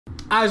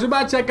Alright, so we're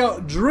about to check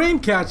out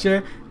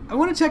Dreamcatcher. I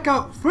want to check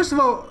out, first of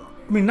all,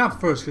 I mean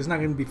not first, because it's not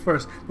going to be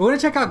first, but we're going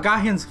to check out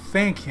Gahyeon's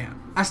Fancam.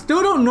 I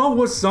still don't know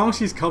what song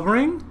she's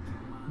covering,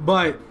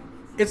 but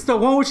it's the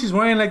one where she's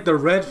wearing like the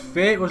red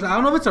fit, which I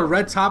don't know if it's a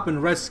red top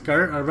and red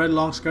skirt, or red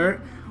long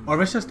skirt, or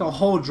if it's just a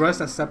whole dress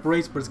that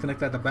separates but it's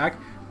connected at the back.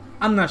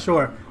 I'm not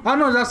sure. I don't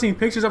know if I've seen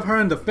pictures of her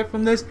in the fit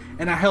from this,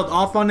 and I held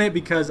off on it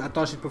because I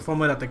thought she'd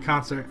perform it at the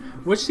concert,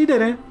 which she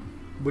didn't,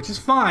 which is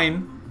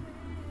fine.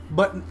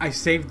 But I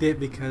saved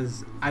it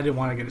because I didn't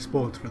want to get it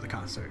spoiled for the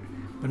concert.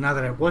 But now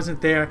that I wasn't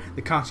there,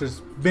 the concert's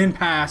been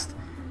passed,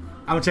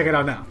 I'm gonna check it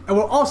out now. And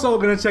we're also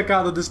gonna check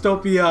out the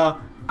Dystopia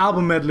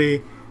album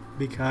medley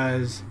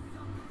because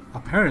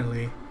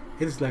apparently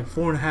it is like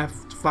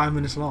 4.5 to 5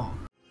 minutes long.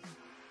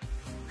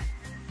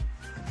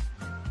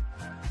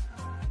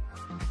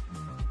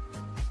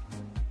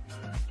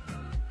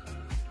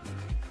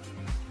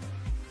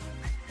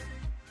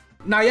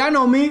 Now y'all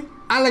know me,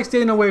 I like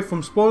staying away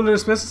from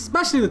spoilers,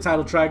 especially the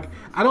title track.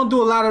 I don't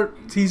do a lot of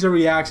teaser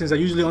reactions. I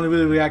usually only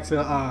really react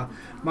to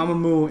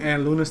Mamamoo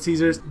and Luna's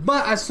teasers.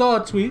 But I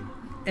saw a tweet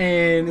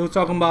and it was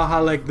talking about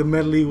how like the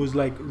medley was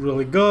like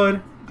really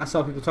good. I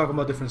saw people talking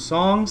about different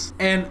songs.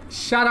 And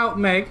shout out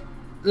Meg,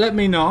 let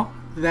me know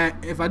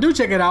that if I do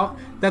check it out,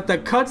 that the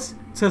cuts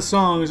to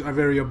songs are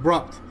very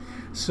abrupt.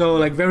 So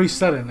like very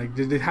sudden, like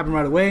they happen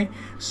right away.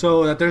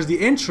 So that there's the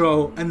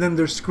intro and then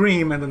there's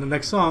Scream and then the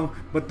next song,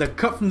 but the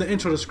cut from the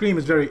intro to Scream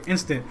is very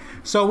instant.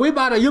 So you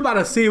about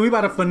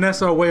to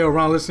finesse our way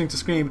around listening to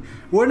Scream.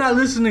 We're not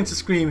listening to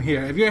Scream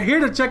here. If you're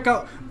here to check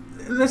out,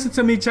 listen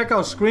to me check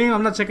out Scream.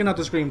 I'm not checking out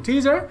the Scream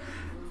teaser.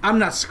 I'm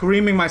not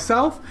screaming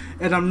myself,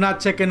 and I'm not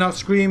checking out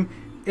Scream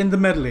in the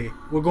medley.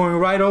 We're going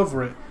right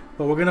over it.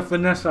 But we're gonna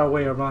finesse our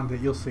way around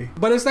it, you'll see.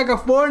 But it's like a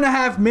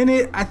 4.5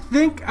 minute, I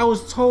think I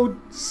was told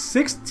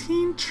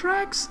 16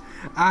 tracks.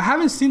 I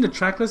haven't seen the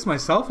track list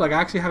myself, like I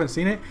actually haven't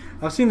seen it.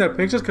 I've seen their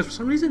pictures because for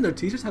some reason their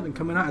teasers have been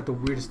coming out at the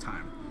weirdest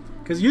time.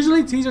 Because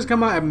usually teasers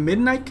come out at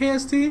midnight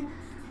KST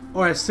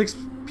or at 6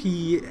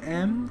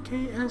 p.m.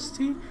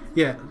 KST.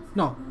 Yeah,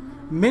 no,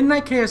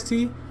 midnight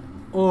KST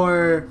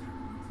or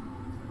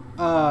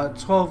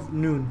 12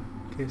 noon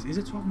KST. Is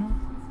it 12 noon?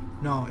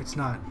 No, it's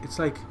not. It's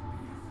like,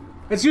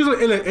 it's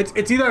usually,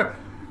 it's either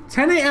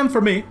 10 a.m.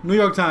 for me, New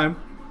York time,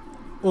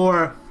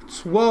 or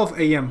 12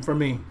 a.m. for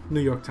me, New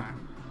York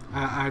time.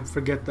 I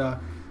forget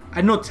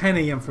I know 10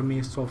 a.m. for me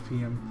is 12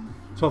 p.m.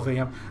 12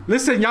 a.m.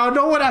 Listen, y'all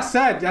know what I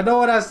said. Y'all know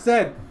what I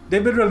said.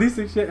 They've been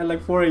releasing shit at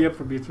like 4 a.m.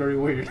 for me. It's very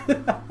weird.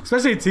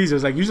 Especially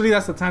teasers. Like usually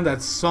that's the time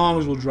that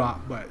songs will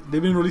drop, but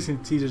they've been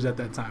releasing teasers at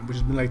that time, which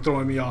has been like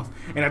throwing me off.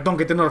 And I don't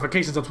get the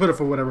notifications on Twitter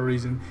for whatever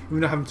reason,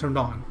 even though I haven't turned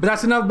on. But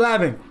that's enough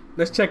blabbing.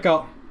 Let's check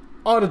out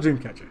all the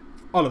Dreamcatcher.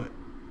 All of it.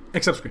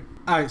 Except Scream.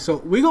 Alright,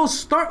 so we're gonna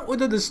start with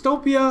the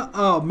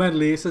Dystopia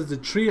medley. It says the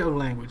tree of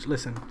language.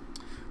 Listen,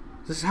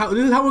 this is how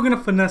we're gonna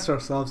finesse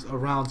ourselves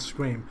around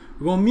Scream.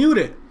 We're gonna mute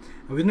it,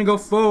 and we're gonna go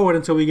forward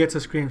until we get to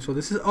Scream. So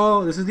this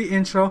is the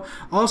intro.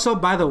 Also,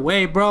 by the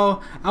way,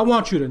 bro, I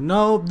want you to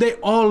know they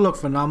all look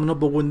phenomenal.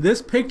 But when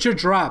this picture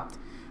dropped,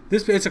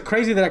 it's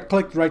crazy that I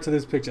clicked right to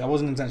this picture. That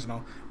wasn't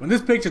intentional. When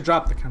this picture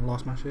dropped, I kind of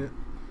lost my shit.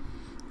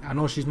 I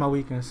know she's my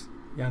weakness.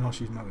 Yeah, I know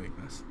she's my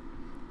weakness.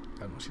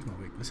 I know she's my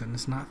weakness, and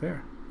it's not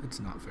fair. It's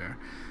not fair.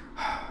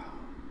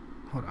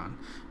 Hold on.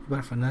 We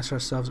better finesse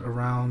ourselves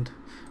around.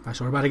 Alright,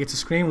 so we're about to get to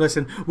Scream.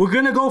 Listen, we're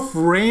gonna go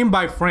frame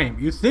by frame.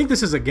 You think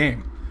this is a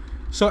game.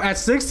 So at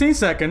 16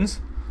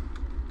 seconds,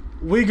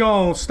 we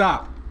gonna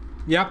stop.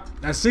 Yep.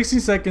 At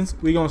 16 seconds,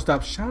 we gonna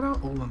stop. Shout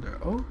out Olander.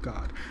 Oh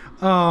god.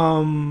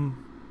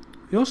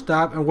 You'll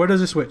stop, and where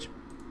does it switch?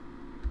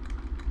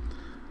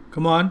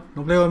 Come on,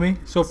 don't play with me.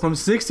 So from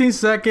 16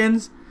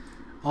 seconds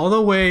all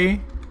the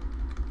way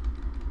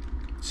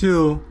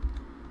to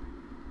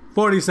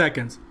 40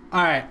 seconds.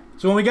 Alright,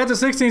 so when we get to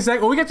 16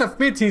 seconds, when we get to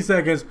 15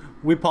 seconds,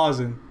 we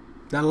pausing.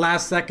 That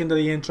last second of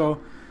the intro,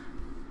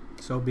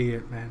 so be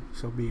it, man.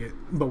 So be it.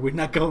 But we're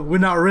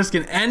not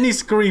risking any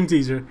Scream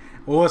teaser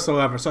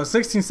whatsoever. So at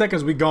 16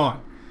 seconds, we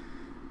gone.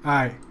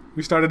 Alright,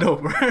 we started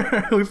over.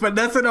 We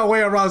finessing our way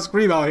around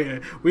Scream out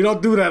here. We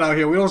don't do that out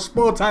here. We don't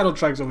spoil title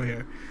tracks over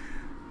here.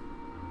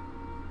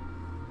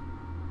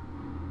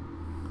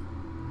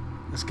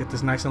 Let's get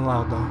this nice and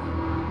loud though.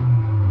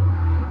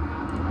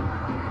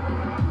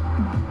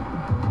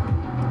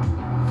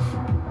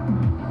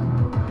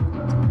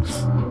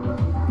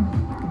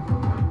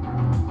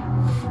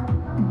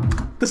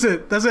 That's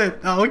it. That's it.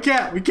 We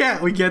can't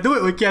do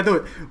it. We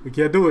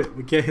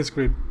can't hit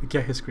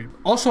Scream.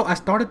 Also, I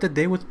started the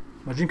day with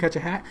my Dreamcatcher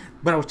hat,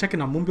 but I was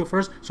checking out Moonbill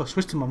first, so I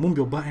switched to my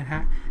Moonbill button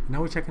hat. And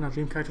now we're checking out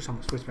Dreamcatcher, so I'm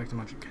gonna switch back to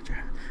my Dreamcatcher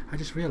hat. I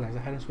just realized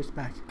I hadn't switched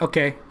back.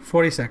 Okay,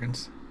 40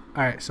 seconds.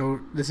 Alright, so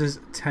this is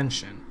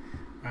tension.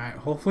 Alright,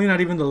 hopefully not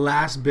even the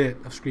last bit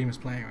of Scream is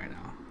playing right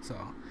now. So,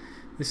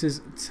 this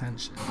is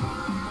tension.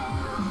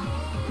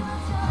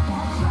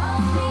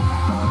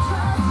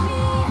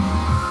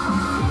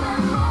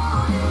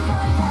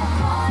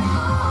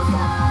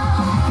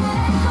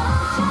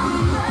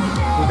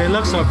 They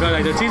look so good.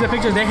 Like the teaser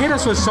pictures, they hit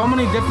us with so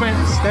many different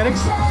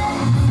aesthetics.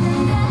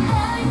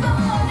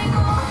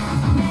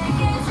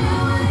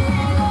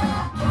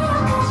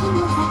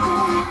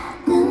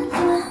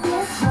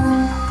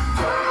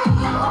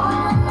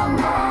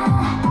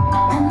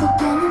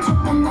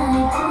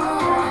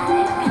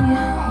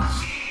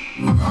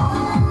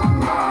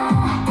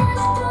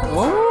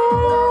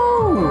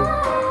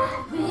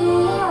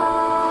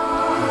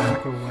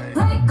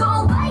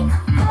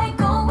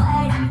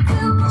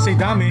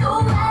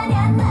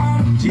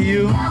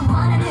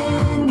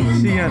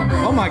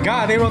 Oh my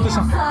god, they wrote this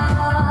song.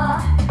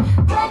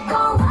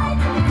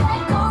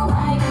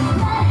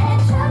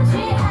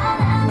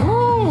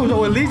 Ooh,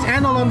 so at least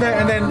Handong on there,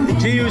 and then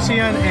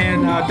yoohyeon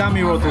and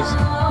Dami wrote this.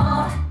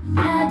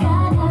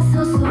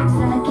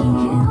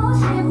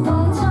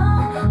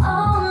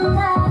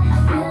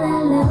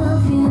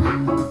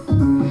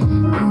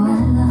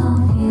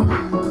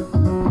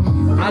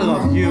 I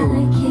love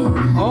you.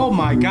 Oh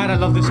my god, I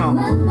love this song.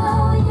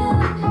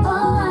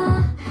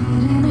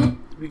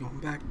 We going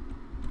back.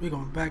 We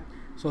going back.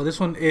 So this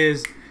one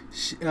is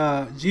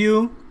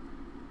Jiu,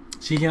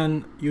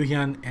 Siyeon,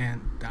 yoohyeon,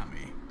 and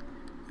Dami.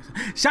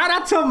 Shout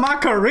out to my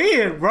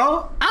Korean,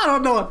 bro. I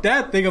don't know a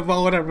damn thing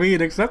about what I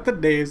read except the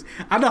names.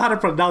 I know how to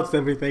pronounce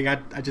everything. I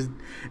just,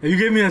 if you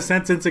give me a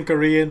sentence in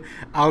Korean,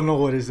 I don't know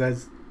what it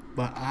says,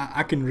 but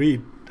I can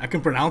read. I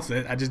can pronounce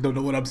it. I just don't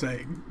know what I'm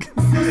saying.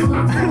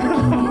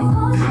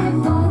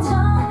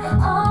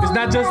 It's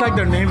not just like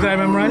their names that I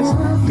memorized.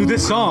 To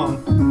this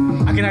song,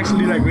 I can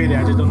actually like read it.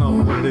 I just don't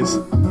know what it is.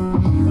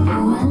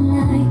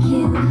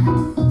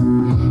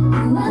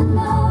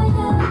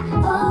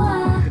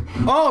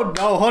 Oh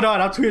no, hold on.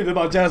 I'm tweeting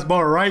about Jazz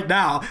Bar right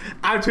now.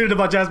 I'm tweeting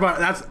about Jazz Bar.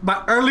 That's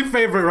my early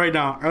favorite right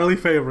now. Early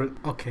favorite.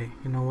 Okay,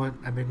 you know what?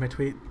 I made my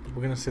tweet.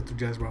 We're gonna sit through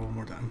Jazz Bar one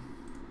more time.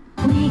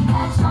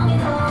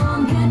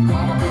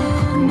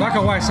 Black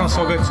and White sounds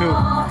so good too.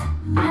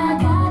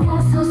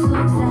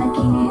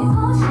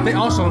 They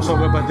all sound so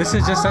good, but this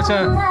is just such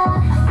a...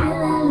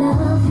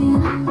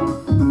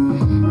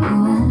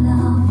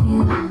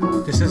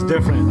 This is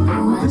different.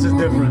 This is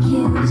different.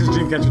 This is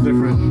Dreamcatcher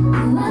different.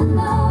 Why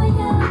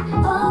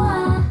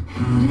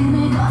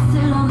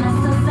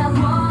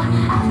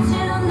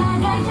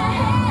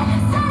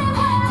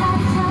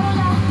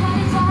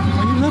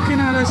are you looking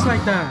at us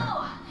like that?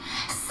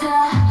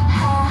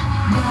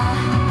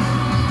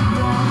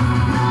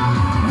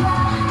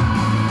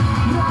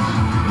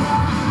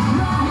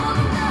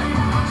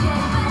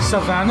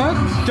 Savannah?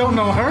 Don't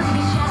know her.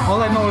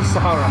 All I know is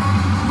Sahara.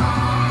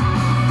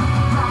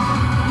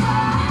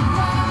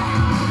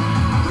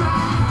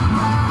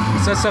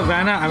 It says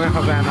Savannah, I'm in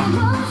Havana.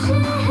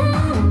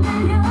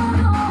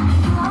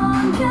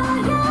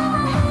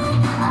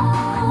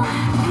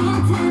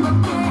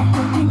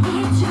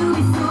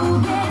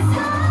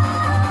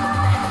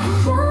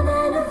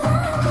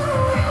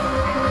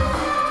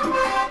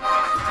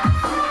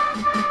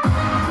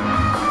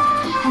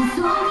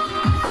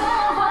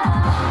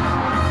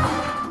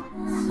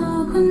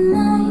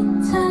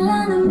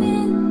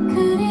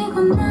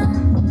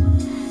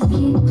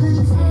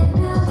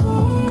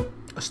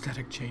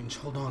 Aesthetic change.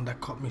 Hold on, that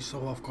caught me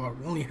so off guard.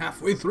 We're only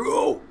halfway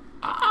through.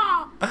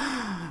 Ah!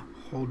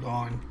 Hold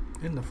on.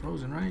 In the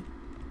Frozen, right?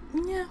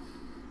 Yeah.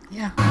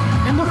 Yeah.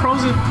 In the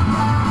Frozen.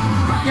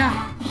 Yeah.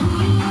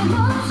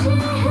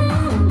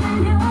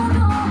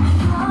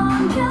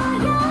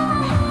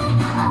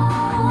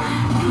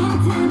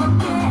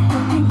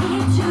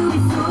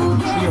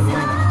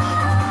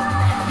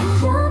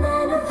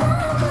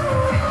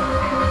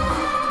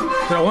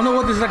 But I wonder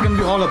what this is going to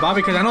be all about,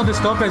 because I know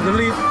Dystopia is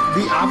literally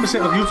the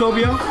opposite of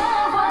Utopia.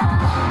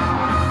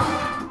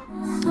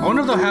 I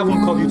wonder if they'll have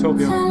one called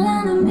Utopia.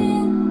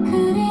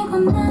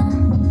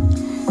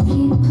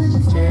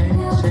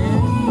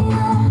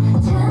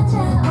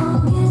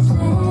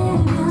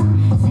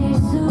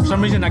 For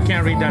some reason I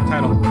can't read that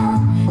title.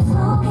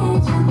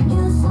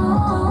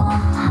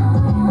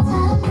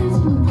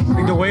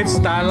 Like the way it's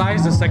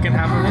stylized, the second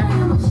half of it,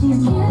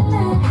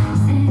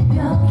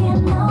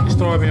 it's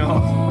throwing me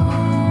off.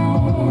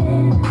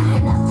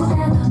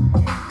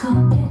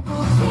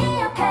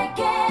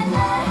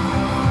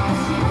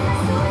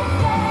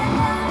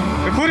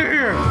 They put it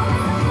here.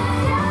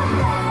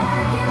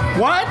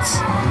 What?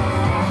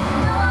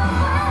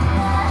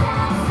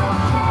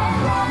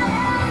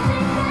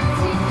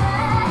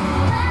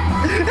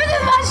 This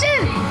is my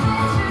shit.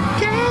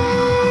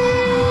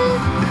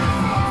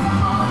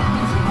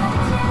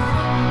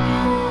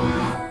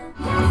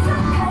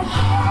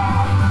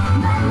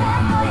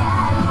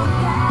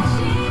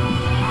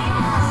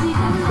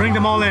 Bring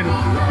them all in.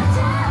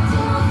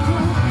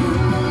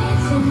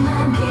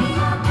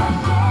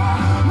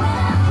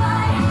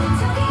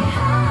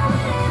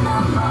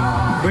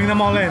 Bring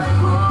them all in.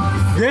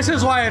 This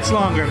is why it's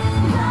longer.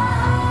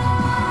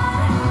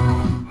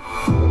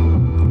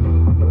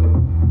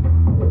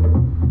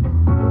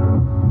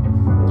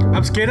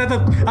 I'm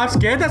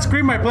scared that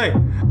screen might play.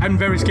 I'm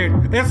very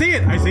scared. I see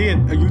it. I see it.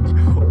 Are you?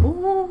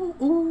 Ooh,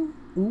 ooh,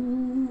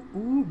 ooh,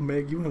 ooh.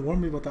 Meg, you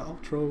warned me about the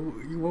outro.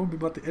 You warned me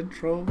about the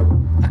intro.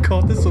 I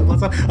called this so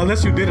much.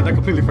 Unless you did it, I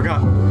completely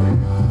forgot.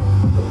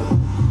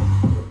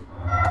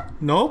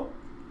 Nope.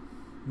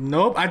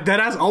 Nope. I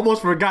deadass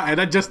almost forgot, and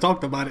I just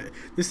talked about it.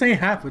 This ain't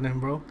happening,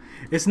 bro.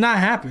 It's not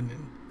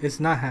happening. It's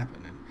not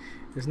happening.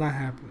 It's not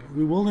happening.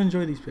 We will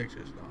enjoy these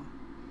pictures, though.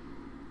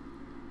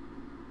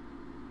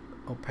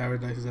 Oh,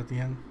 Paradise is at the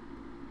end.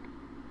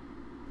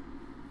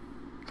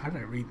 How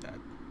did I read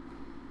that?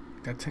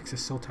 That text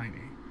is so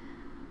tiny.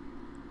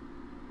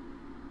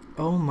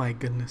 Oh my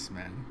goodness,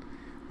 man.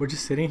 We're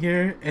just sitting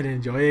here and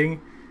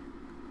enjoying.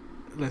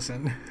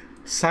 Listen,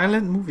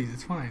 Silent movies.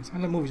 It's fine.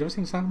 Silent movies. You ever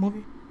seen a silent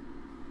movie?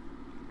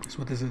 That's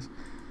what this is.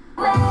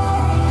 You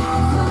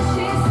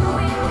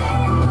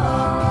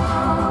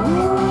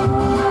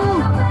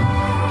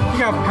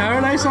got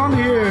Paradise on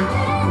here.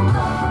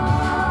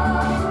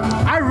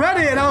 I read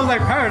it and I was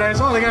like,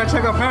 Paradise. Oh, they gotta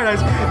check out Paradise.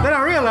 Then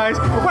I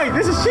realized, wait,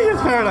 this is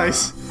Siyeon's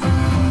Paradise.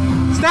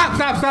 Stop.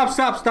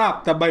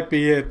 That might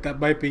be it.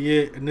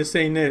 And this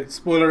ain't it.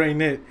 Spoiler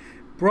ain't it.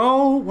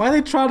 Bro, why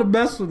they try to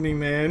mess with me,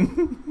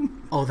 man?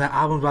 Oh, that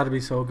album's about to be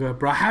so good,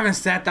 bro. I haven't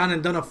sat down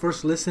and done a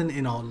first listen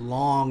in a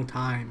long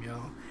time,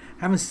 yo.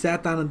 I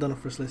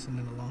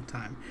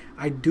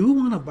do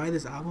want to buy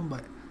this album,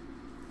 but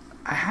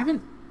I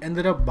haven't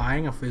ended up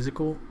buying a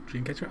physical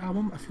Dreamcatcher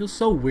album. I feel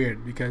so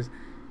weird because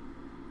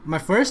my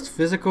first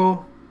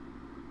physical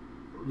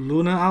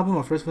Luna album,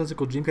 my first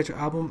physical Dreamcatcher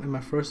album, and my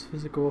first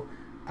physical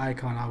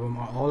Icon album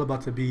are all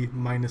about to be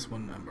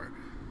 -1 member.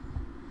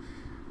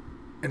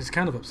 And it's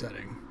kind of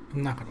upsetting.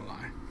 I'm not gonna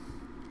lie.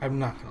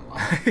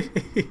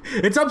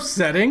 It's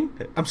upsetting.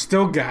 I'm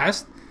still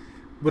gassed,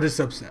 but it's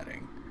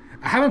upsetting.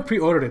 I haven't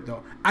pre-ordered it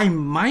though. I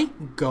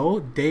might go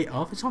day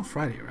of. It's on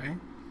Friday, right?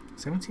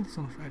 17th is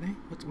on Friday.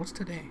 What's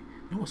today?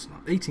 No, it's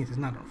not. 18th is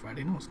not on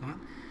Friday. No, it's not.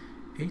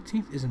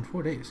 18th is in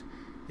 4 days.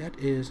 That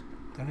is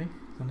Sunday,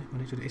 Monday,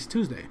 Tuesday. It's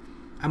Tuesday.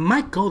 I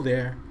might go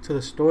there to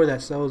the store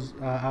that sells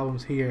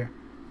albums here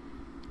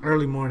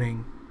early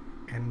morning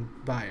and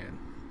buy it.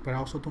 But I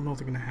also don't know if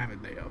they're gonna have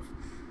it day of.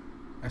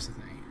 That's the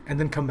thing. And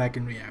then come back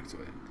and react to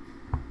it.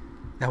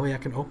 That way I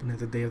can open it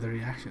the day of the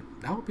reaction.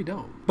 That would be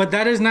dope. But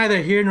that is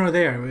neither here nor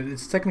there.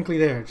 It's technically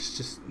there. It's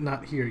just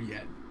not here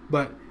yet.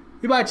 But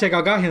you might check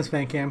out Gahyeon's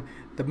Fancam.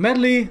 The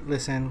medley,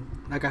 listen,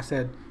 like I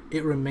said,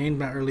 it remained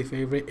my early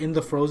favorite. In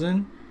the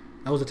Frozen.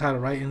 That was the title,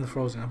 right? In the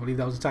Frozen. I believe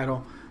that was the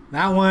title.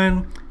 That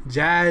one,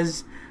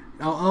 Jazz.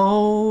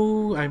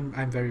 Oh,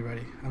 I'm very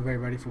ready. I'm very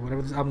ready for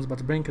whatever this album's about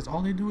to bring, because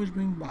all they do is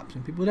bring bops.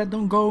 And people that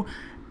don't go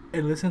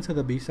and listen to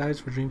the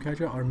B-sides for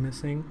Dreamcatcher are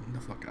missing the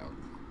fuck out.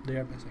 They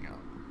are missing out.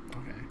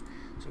 Okay.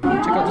 So we're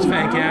gonna check out this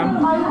fan cam,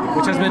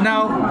 which has been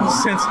out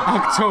since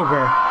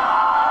October.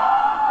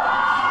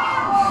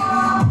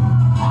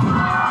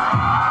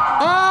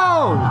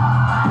 Oh!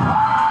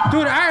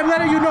 Dude, I am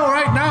letting you know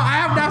right now, I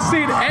have not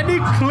seen any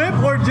clip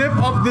or gif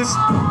of this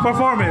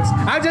performance.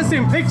 I've just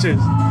seen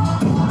pictures.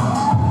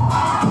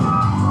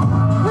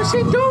 What's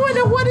she doing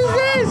and what is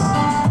this?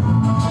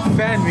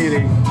 Fan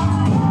meeting.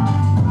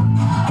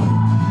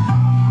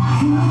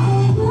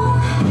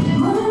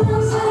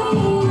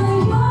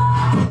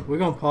 We're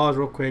gonna pause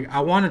real quick. I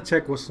want to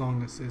check what song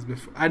this is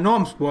before. I know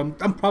I'm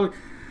probably.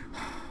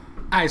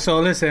 Alright, so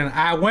listen.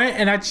 I went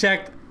and I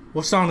checked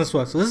what song this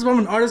was. So this is from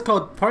an artist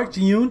called Park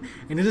Ji-yoon,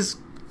 and it is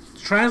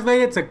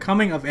translated to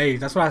 "Coming of Age."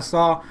 That's what I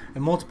saw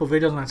in multiple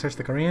videos when I searched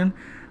the Korean.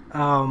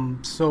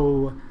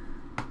 So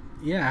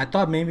yeah, I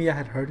thought maybe I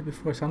had heard it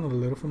before. It sounded a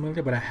little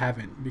familiar, but I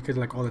haven't, because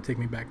like all the Take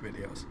Me Back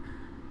videos.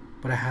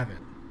 But I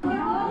haven't.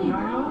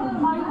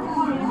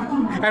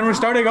 And we're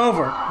starting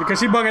over because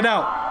she bugging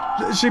out.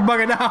 She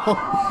bugging out.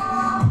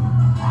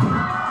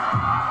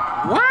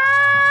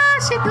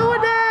 What? She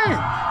doing that?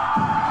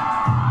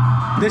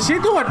 Did she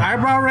do an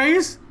eyebrow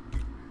raise?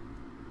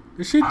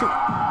 Did she do?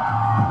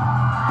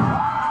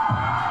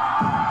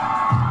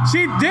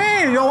 She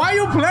did. Yo, why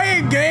you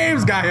playing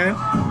games, Gahyeon?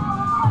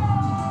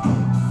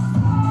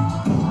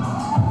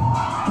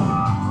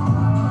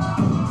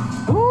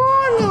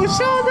 Ooh, little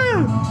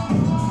shoulder.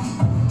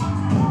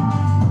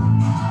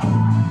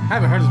 I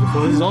haven't heard this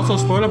before. This is also a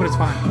spoiler, but it's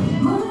fine.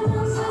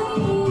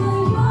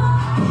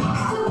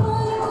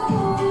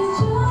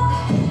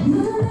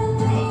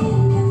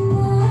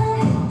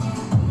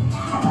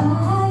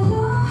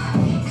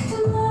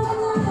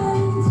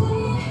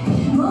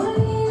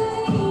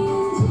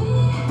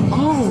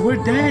 Oh,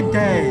 we're dead.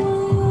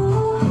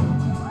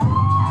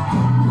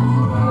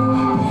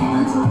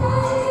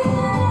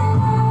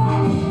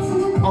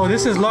 Oh,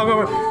 this is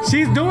logo.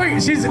 She's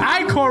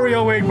eye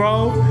choreoing,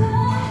 bro.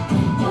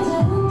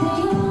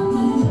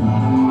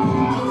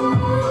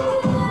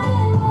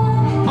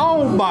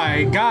 Oh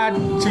my god,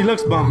 she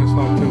looks bum as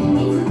fuck too.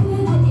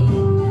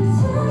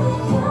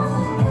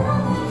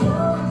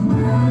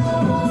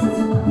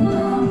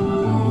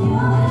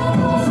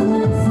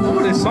 Oh,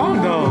 this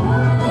song though.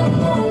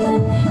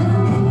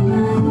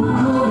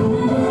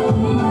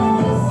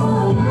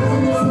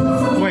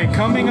 Wait,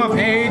 Coming of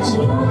Age,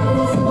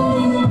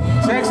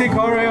 sexy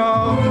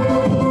choreo,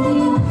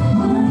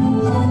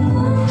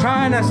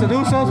 trying to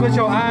seduce us with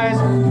your eyes.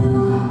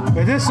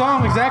 Is this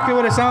song exactly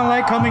what it sounds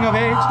like, Coming of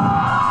Age?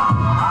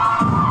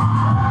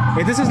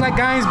 Hey, this is like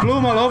Guy's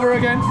Bloom all over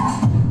again.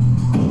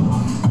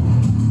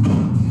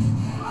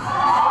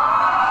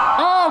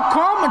 Oh,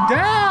 calm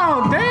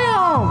down.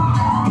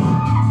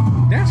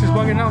 Damn. Damn, she's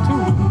bugging out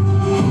too.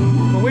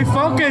 But we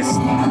focus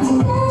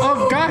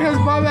on Gahyeon's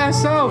by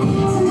myself.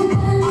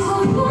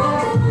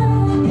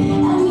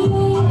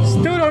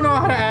 Still don't know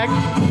how to act.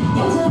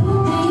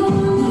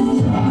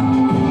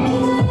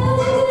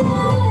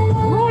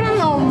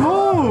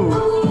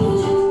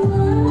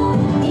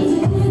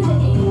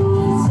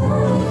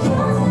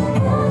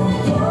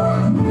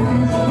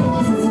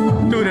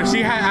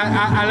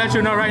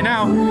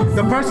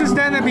 person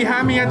standing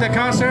behind me at the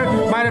concert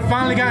might have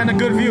finally gotten a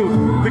good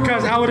view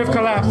because I would have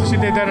collapsed if she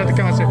did that at the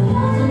concert.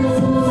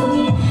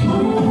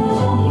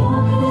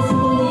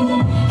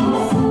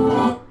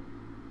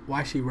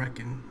 Why is she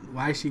wrecking?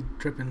 Why is she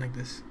tripping like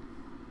this?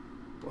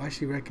 Why is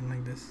she wrecking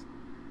like this?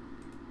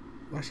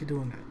 Why is she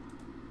doing that?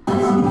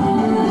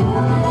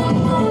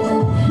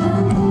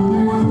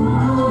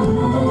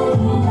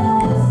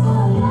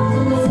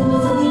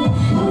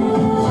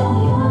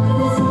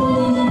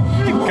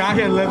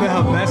 Gahyeon living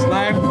her best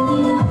life,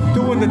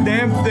 doing the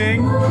damn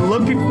thing,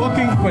 looking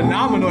fucking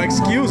phenomenal.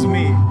 Excuse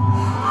me.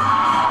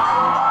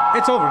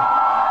 It's over.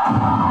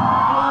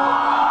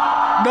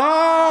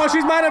 No,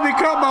 she's about to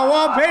become my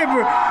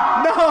wallpaper.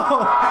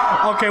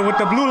 No. Okay, with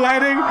the blue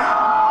lighting,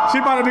 she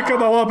about to become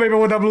my wallpaper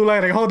with the blue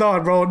lighting. Hold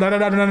on, bro. No.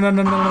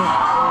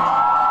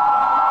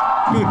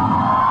 Dude,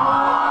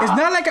 it's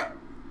not like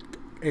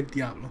El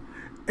Diablo.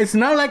 It's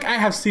not like I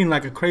have seen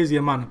like a crazy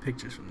amount of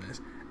pictures from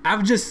this.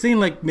 I've just seen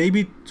like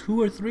maybe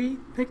 2 or 3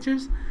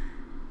 pictures.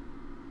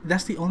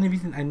 That's the only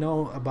reason I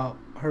know about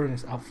her in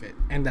this outfit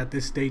and that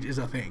this stage is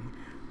a thing.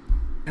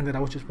 And that I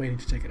was just waiting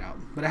to check it out.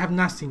 But I have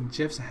not seen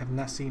GIFs. I have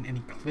not seen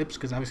any clips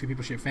because obviously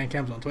people share fan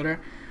cams on Twitter.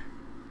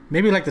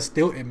 Maybe like the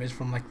still image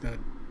from like the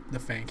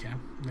fan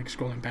cam, like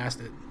scrolling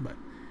past it. But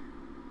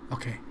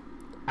okay,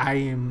 I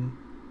am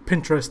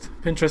Pinterest.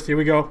 Pinterest, here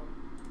we go.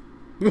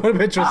 We go to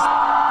Pinterest.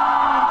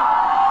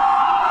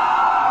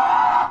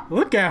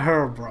 Look at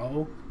her,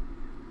 bro.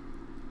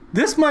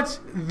 This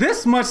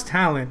much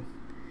talent.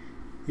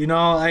 You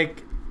know,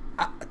 like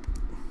I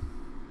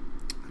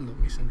love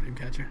me some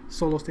Dreamcatcher.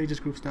 Solo stages,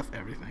 group stuff,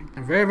 everything.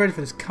 I'm very ready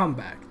for this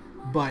comeback.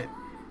 But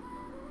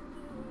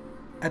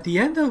at the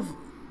end of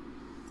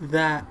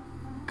that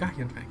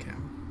Gahyeon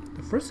Fancam,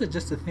 the first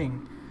suggested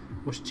thing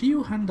was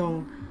Jiu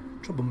Handong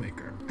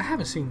Troublemaker. I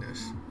haven't seen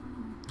this.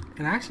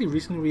 And I actually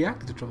recently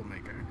reacted to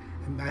Troublemaker.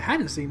 And I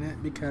hadn't seen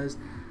it because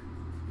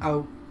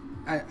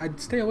I'd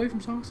stay away from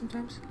songs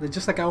sometimes.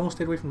 Just like I almost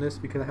stayed away from this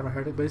because I haven't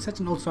heard it. But it's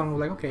such an old song. I was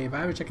like, okay, if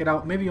I ever check it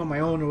out, maybe on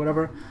my own or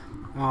whatever.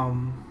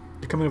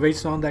 The coming of age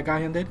song that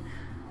Gahyeon did.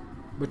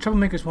 But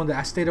Troublemaker is one that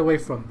I stayed away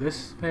from.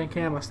 This fan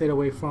cam, I stayed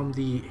away from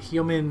the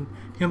Medley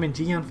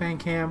Gahyeon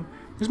Fancam.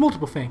 There's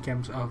multiple fan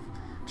cams of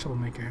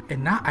Troublemaker.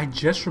 And now I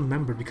just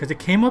remembered because it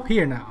came up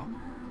here now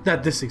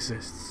that this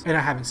exists. And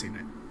I haven't seen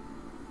it.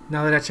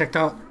 Now that I checked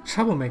out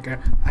Troublemaker,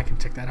 I can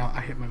check that out.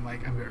 I hit my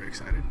mic. I'm very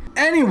excited.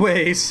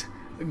 Anyways,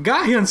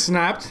 Gahyeon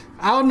snapped.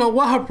 I don't know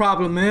what her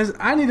problem is.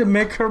 I need to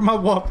make her my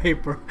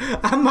wallpaper.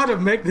 I'm about to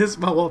make this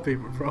my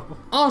wallpaper, bro.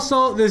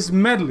 Also, this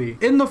medley.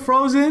 In the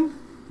Frozen,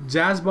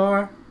 Jazz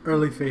Bar,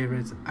 early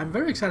favorites. I'm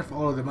very excited for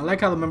all of them. I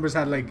like how the members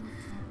had like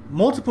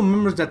multiple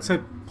members that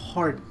took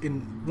part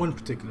in one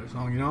particular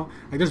song, you know?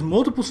 Like there's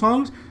multiple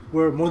songs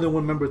where more than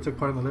one member took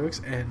part in the lyrics,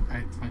 and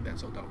I find that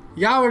so dope.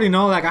 Y'all already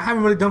know, like I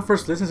haven't really done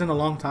first listens in a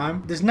long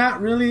time. There's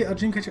not really a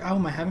Dreamcatcher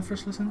album I haven't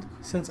first listened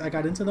since I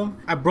got into them.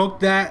 I broke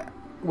that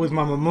with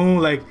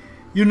Mamamoo. Like,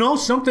 you know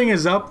something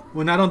is up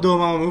when I don't do a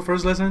Mamamoo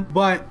first listen,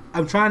 but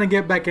I'm trying to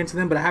get back into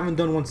them, but I haven't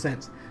done one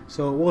since.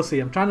 So we'll see.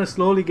 I'm trying to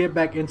slowly get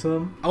back into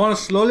them. I want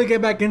to slowly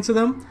get back into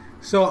them.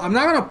 So I'm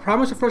not going to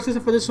promise a first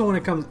listen for this one when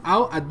it comes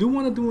out. I do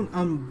want to do an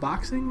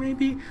unboxing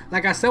maybe.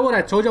 Like I said what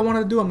I told you I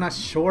wanted to do. I'm not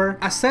sure.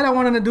 I said I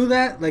wanted to do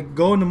that, like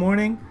go in the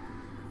morning,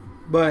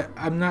 but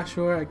I'm not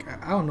sure. Like,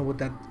 I don't know what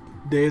that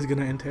day is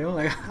gonna entail.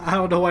 Like I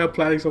don't know why I'm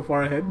planning so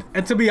far ahead.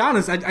 And to be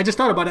honest, I just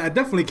thought about it. I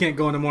definitely can't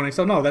go in the morning.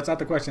 So no, that's not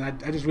the question.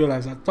 I just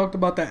realized I talked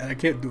about that and I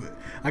can't do it.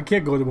 I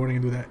can't go in the morning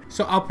and do that.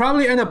 So I'll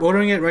probably end up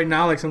ordering it right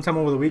now, like sometime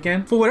over the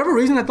weekend. For whatever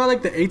reason, I thought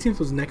like the 18th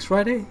was next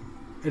Friday,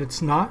 and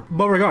it's not.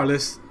 But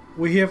regardless,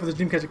 we're here for the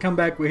Dreamcatcher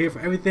comeback. We're here for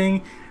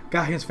everything.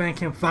 Gahyeon's fan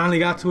cam finally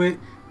got to it.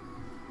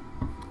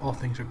 All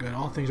things are good.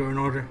 All things are in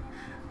order.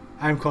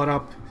 I'm caught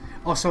up.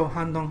 Also,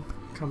 Handong,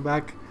 come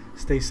back.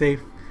 Stay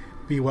safe.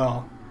 Be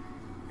well.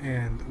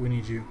 And we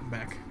need you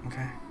back,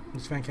 okay?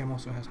 This fan cam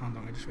also has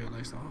Handong. I just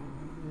realized. Oh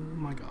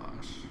my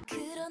gosh.